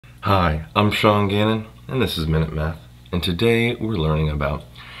Hi, I'm Sean Gannon, and this is Minute Math, and today we're learning about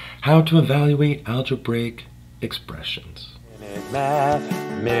how to evaluate algebraic expressions.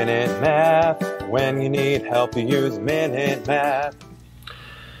 Minute Math, when you need help you use Minute Math.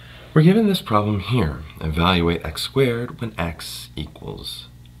 We're given this problem here, evaluate x squared when x equals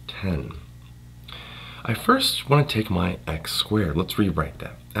 10. I first want to take my x squared, let's rewrite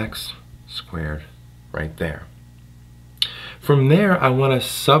that, x squared right there. From there, I want to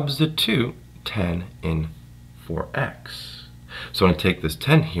substitute 10 in for x. So I'm going to take this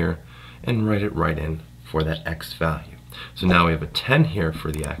 10 here and write it right in for that x value. So now we have a 10 here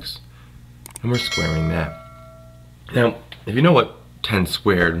for the x, and we're squaring that. Now, if you know what 10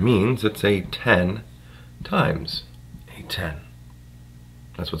 squared means, it's a 10 times a 10.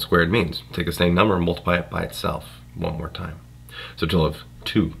 That's what squared means. Take the same number and multiply it by itself one more time. So a total of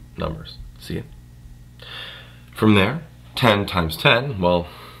two numbers. See it? From there, 10 times 10, well,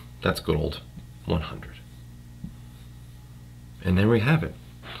 that's good old 100. And there we have it.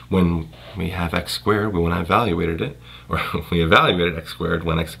 When we have x squared, when I evaluated it, or we evaluated x squared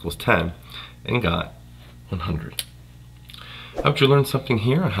when x equals 10, and got 100. I hope you learned something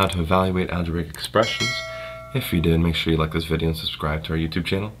here on how to evaluate algebraic expressions. If you did, make sure you like this video and subscribe to our YouTube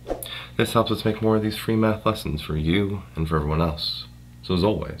channel. This helps us make more of these free math lessons for you and for everyone else. So as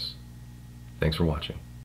always, thanks for watching.